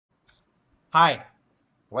Hi,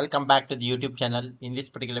 welcome back to the YouTube channel. In this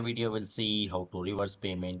particular video, we'll see how to reverse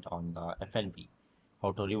payment on the FNB,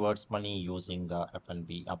 how to reverse money using the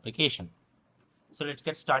FNB application. So let's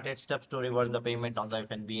get started. Steps to reverse the payment on the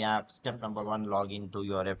FNB app. Step number one, log into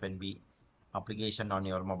your FNB application on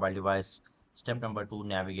your mobile device. Step number two,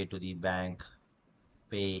 navigate to the bank,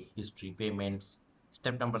 pay history payments.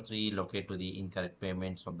 Step number three, locate to the incorrect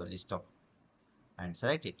payments from the list of and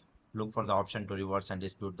select it. Look for the option to reverse and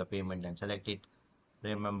dispute the payment and select it.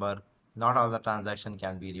 Remember, not all the transaction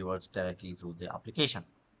can be reversed directly through the application.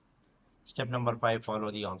 Step number 5,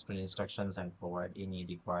 follow the on-screen instructions and provide any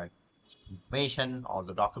required information or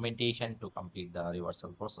the documentation to complete the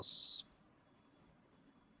reversal process.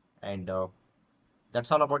 And that's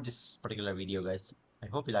all about this particular video, guys. I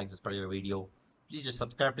hope you like this particular video. Please just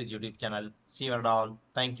subscribe to the YouTube channel. See you all.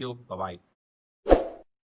 Thank you. Bye-bye.